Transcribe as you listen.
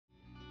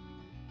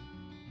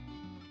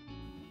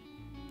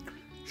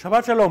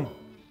Shabbat Shalom.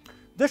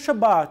 This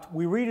Shabbat,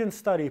 we read and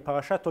study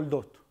Parashat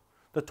Toldot.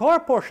 The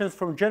Torah portions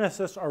from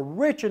Genesis are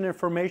rich in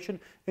information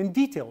and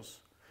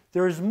details.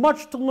 There is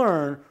much to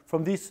learn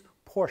from these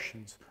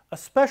portions,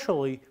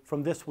 especially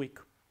from this week.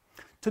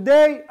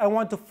 Today, I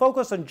want to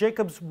focus on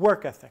Jacob's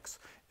work ethics,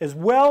 as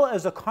well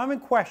as a common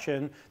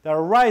question that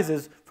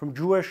arises from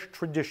Jewish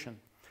tradition.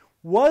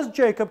 Was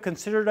Jacob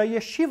considered a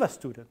yeshiva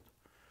student?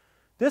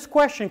 This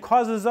question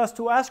causes us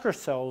to ask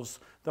ourselves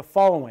the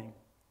following.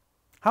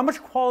 How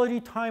much quality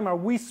time are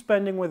we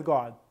spending with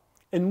God?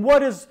 And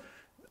what is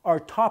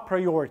our top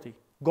priority,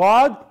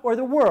 God or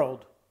the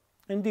world?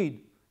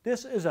 Indeed,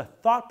 this is a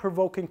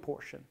thought-provoking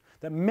portion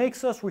that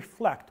makes us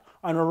reflect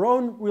on our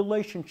own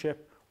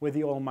relationship with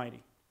the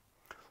Almighty.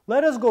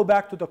 Let us go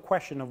back to the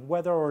question of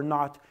whether or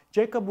not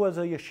Jacob was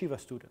a yeshiva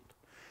student.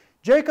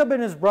 Jacob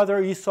and his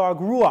brother Esau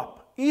grew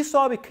up.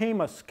 Esau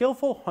became a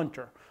skillful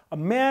hunter, a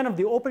man of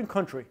the open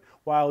country,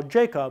 while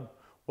Jacob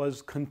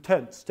was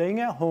content staying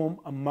at home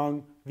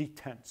among the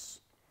tents.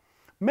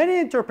 Many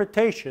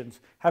interpretations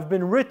have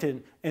been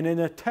written in an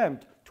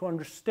attempt to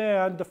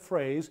understand the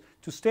phrase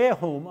to stay at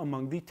home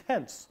among the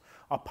tents.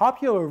 A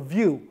popular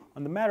view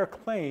on the matter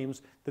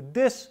claims that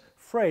this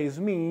phrase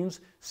means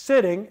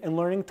sitting and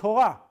learning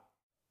Torah.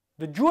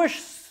 The Jewish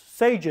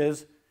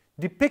sages'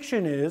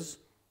 depiction is,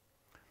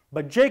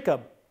 but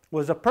Jacob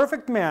was a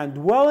perfect man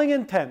dwelling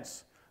in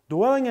tents.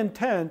 Dwelling in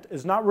tent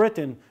is not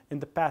written in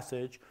the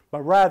passage,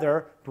 but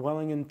rather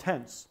dwelling in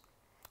tents.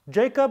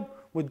 Jacob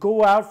would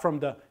go out from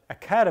the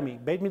academy,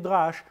 Beit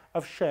Midrash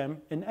of Shem,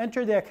 and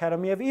enter the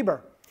academy of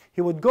Eber.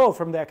 He would go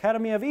from the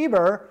academy of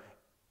Eber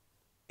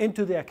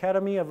into the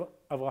academy of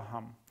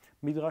Abraham,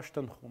 Midrash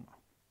Tanchuma.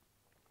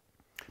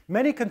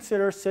 Many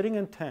consider sitting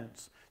in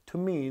tents to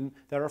mean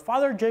that our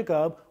father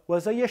Jacob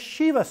was a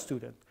yeshiva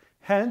student,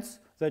 hence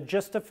the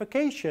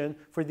justification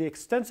for the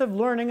extensive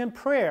learning and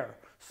prayer,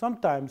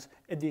 sometimes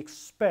at the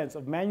expense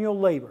of manual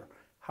labor,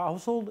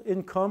 household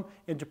income,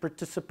 and the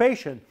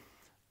participation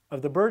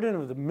of the burden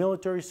of the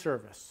military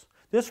service.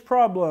 This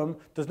problem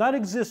does not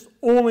exist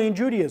only in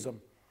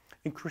Judaism.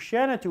 In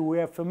Christianity, we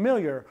are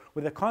familiar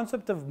with the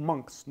concept of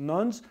monks,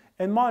 nuns,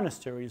 and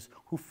monasteries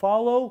who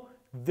follow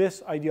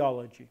this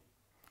ideology.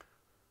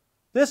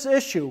 This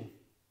issue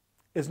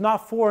is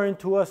not foreign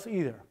to us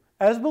either.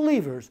 As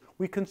believers,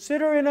 we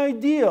consider an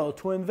ideal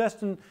to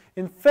invest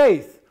in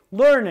faith,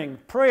 learning,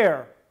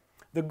 prayer.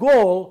 The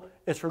goal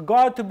is for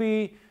God to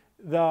be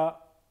the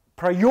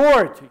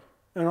priority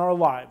in our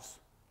lives.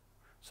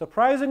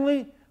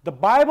 Surprisingly, the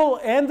Bible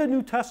and the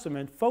New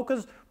Testament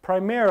focus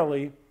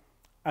primarily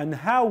on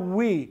how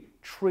we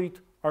treat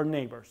our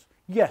neighbors.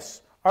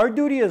 Yes, our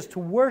duty is to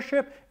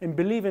worship and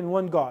believe in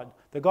one God,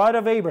 the God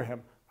of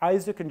Abraham,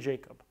 Isaac, and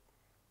Jacob.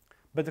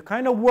 But the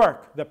kind of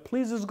work that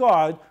pleases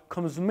God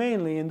comes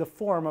mainly in the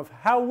form of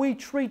how we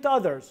treat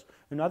others.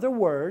 In other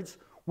words,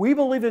 we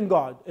believe in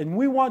God and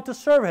we want to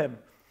serve Him.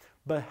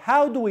 But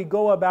how do we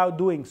go about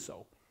doing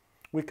so?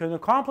 We can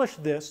accomplish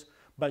this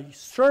by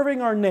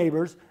serving our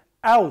neighbors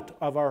out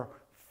of our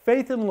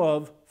faith and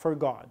love for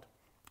God.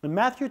 In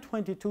Matthew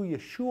 22,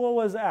 Yeshua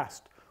was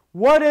asked,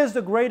 "What is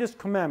the greatest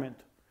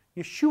commandment?"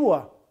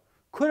 Yeshua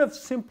could have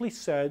simply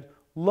said,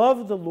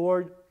 "Love the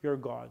Lord your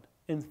God,"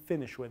 and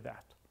finish with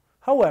that.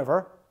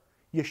 However,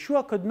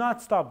 Yeshua could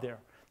not stop there.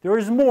 There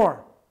is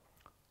more.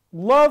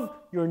 Love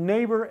your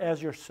neighbor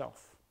as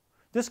yourself.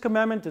 This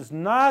commandment is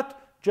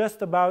not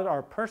just about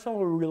our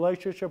personal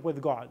relationship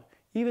with God.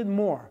 Even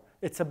more,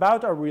 it's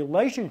about our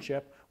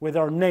relationship with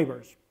our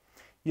neighbors.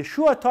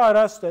 Yeshua taught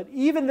us that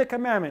even the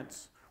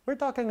commandments, we're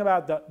talking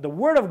about the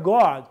Word of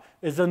God,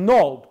 is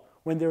annulled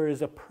when there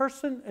is a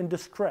person in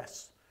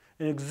distress.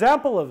 An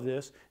example of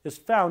this is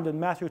found in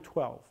Matthew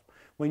 12,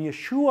 when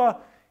Yeshua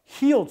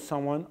healed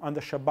someone on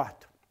the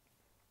Shabbat.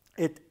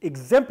 It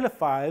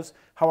exemplifies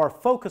how our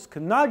focus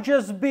cannot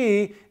just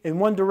be in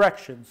one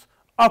direction,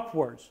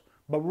 upwards,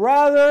 but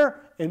rather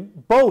in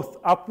both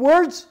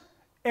upwards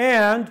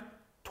and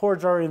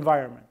towards our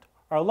environment.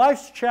 Our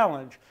life's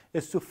challenge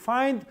is to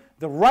find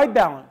the right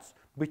balance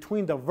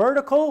between the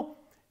vertical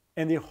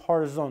and the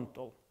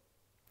horizontal.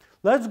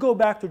 Let's go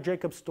back to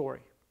Jacob's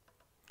story.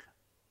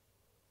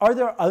 Are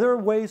there other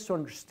ways to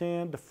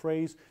understand the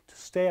phrase to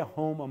stay at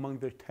home among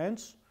the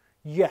tents?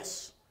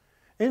 Yes.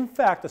 In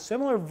fact, a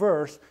similar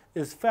verse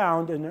is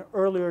found in an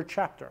earlier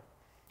chapter.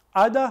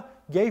 Ada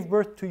gave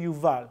birth to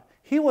Yuval.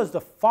 He was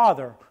the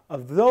father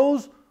of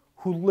those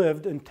who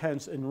lived in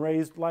tents and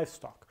raised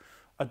livestock.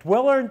 A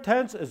dweller in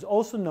tents is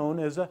also known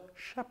as a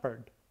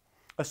shepherd.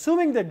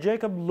 Assuming that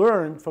Jacob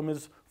learned from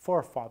his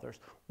forefathers,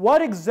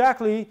 what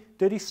exactly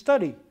did he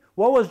study?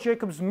 What was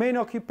Jacob's main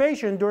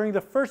occupation during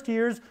the first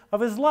years of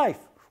his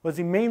life? Was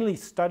he mainly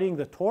studying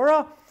the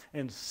Torah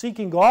and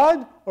seeking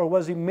God, or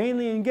was he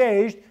mainly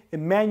engaged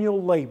in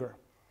manual labor?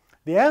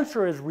 The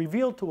answer is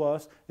revealed to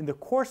us in the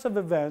course of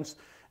events,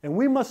 and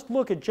we must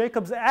look at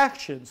Jacob's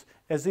actions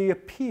as they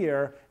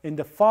appear in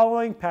the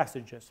following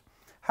passages.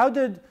 How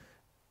did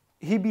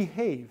he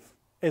behave?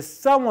 As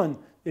someone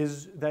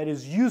that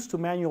is used to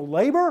manual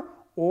labor,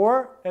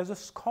 or as a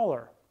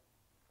scholar?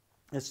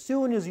 As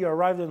soon as he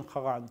arrived in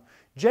Haran,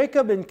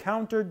 Jacob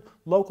encountered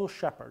local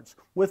shepherds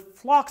with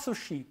flocks of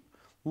sheep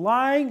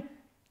lying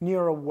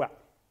near a well.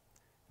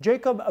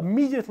 Jacob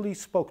immediately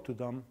spoke to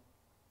them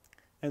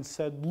and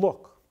said,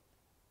 "Look,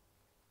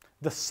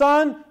 the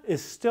sun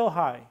is still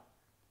high.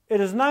 It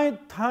is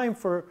not time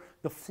for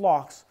the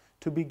flocks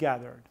to be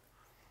gathered.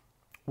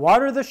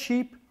 Water the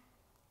sheep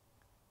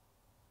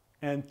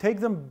and take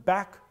them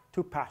back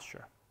to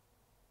pasture."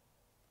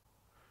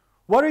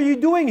 "What are you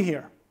doing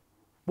here?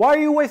 Why are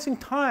you wasting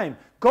time?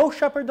 Go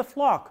shepherd the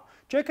flock."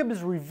 Jacob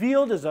is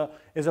revealed as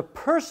a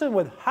person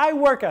with high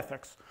work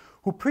ethics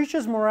who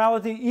preaches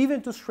morality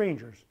even to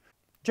strangers.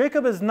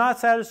 Jacob is not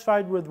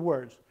satisfied with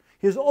words.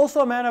 He is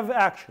also a man of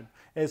action,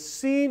 as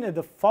seen in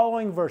the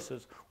following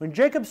verses. When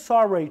Jacob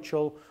saw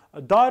Rachel,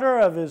 a daughter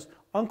of his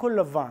uncle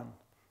Lavan,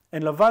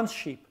 and Lavan's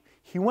sheep,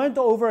 he went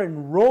over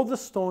and rolled the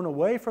stone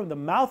away from the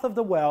mouth of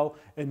the well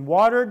and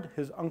watered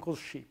his uncle's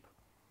sheep.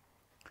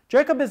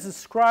 Jacob is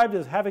described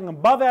as having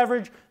above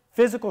average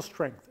physical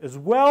strength, as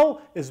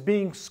well as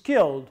being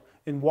skilled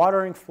in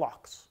watering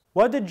flocks.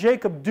 What did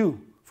Jacob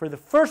do for the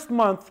first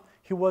month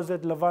he was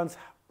at Lavan's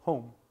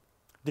home?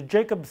 Did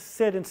Jacob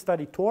sit and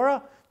study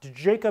Torah? Did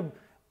Jacob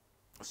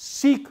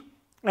seek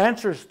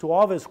answers to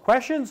all of his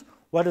questions?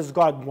 What does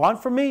God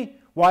want from me?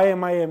 Why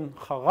am I in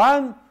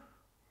Haran?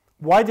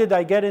 Why did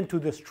I get into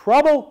this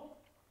trouble?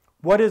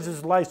 What is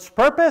his life's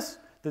purpose?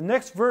 The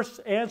next verse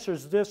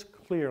answers this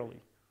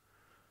clearly.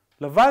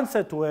 Lavan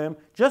said to him,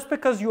 "Just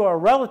because you are a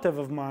relative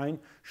of mine,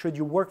 should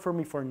you work for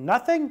me for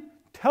nothing?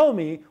 Tell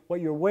me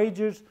what your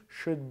wages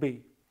should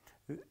be."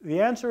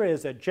 The answer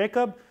is that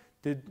Jacob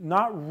did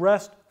not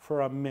rest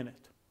for a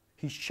minute.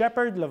 He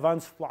shepherded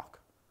Lavan's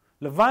flock.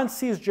 Lavan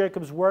sees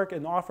Jacob's work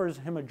and offers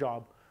him a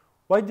job.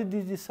 Why did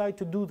he decide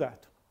to do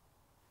that?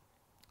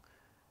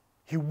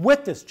 He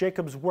witnessed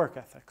Jacob's work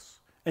ethics,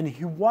 and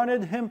he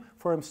wanted him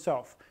for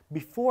himself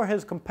before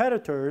his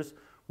competitors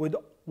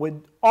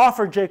would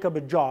offer Jacob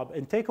a job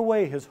and take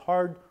away his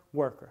hard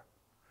worker.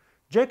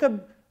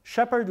 Jacob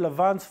shepherded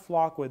Lavan's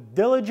flock with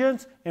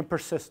diligence and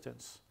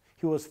persistence.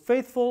 He was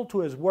faithful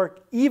to his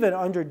work even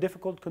under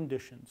difficult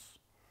conditions.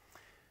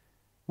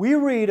 We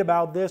read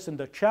about this in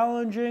the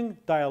challenging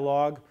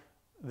dialogue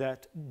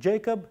that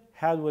Jacob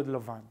had with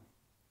Lavan.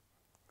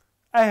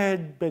 "I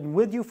had been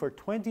with you for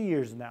 20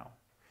 years now.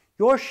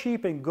 Your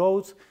sheep and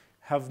goats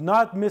have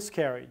not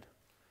miscarried,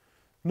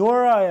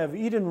 nor I have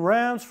eaten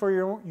rams for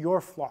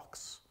your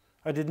flocks.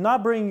 I did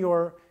not bring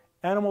your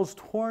animals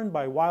torn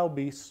by wild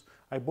beasts.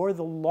 I bore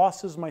the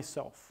losses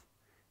myself.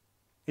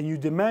 And you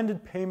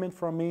demanded payment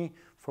from me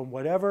from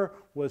whatever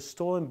was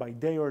stolen by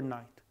day or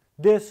night.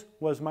 This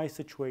was my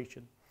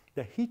situation.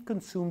 The heat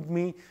consumed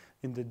me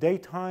in the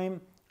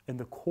daytime and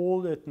the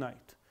cold at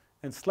night,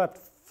 and sleep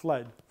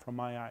fled from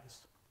my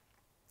eyes."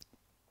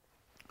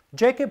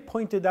 Jacob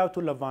pointed out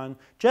to Lavan,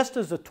 just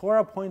as the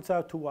Torah points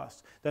out to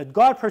us, that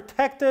God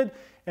protected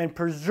and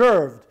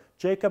preserved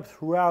Jacob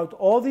throughout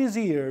all these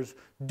years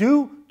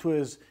due to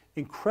his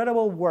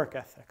incredible work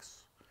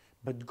ethics.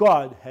 "But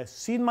God has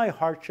seen my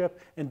hardship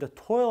and the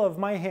toil of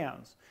my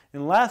hands,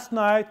 and last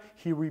night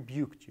he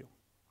rebuked you."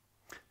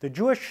 The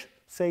Jewish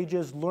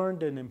sages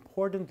learned an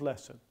important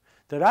lesson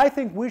that I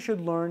think we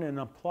should learn and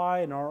apply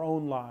in our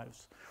own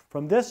lives.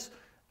 From this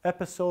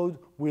episode,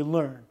 we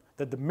learn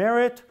that the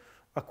merit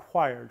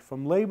acquired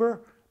from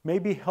labor may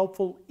be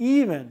helpful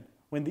even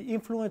when the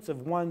influence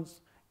of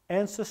one's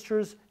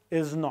ancestors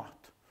is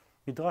not.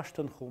 Midrash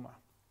Tanchuma.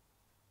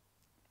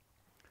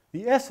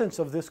 The essence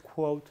of this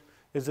quote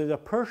is that a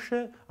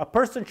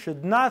person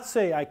should not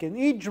say, "I can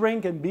eat,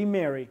 drink, and be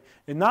merry,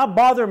 and not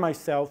bother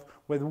myself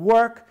with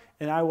work,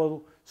 and I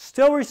will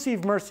still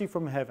receive mercy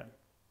from heaven."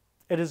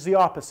 It is the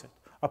opposite.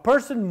 A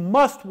person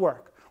must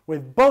work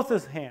with both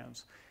his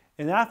hands,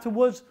 and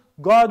afterwards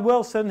God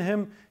will send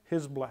him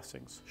his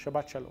blessings.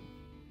 Shabbat Shalom.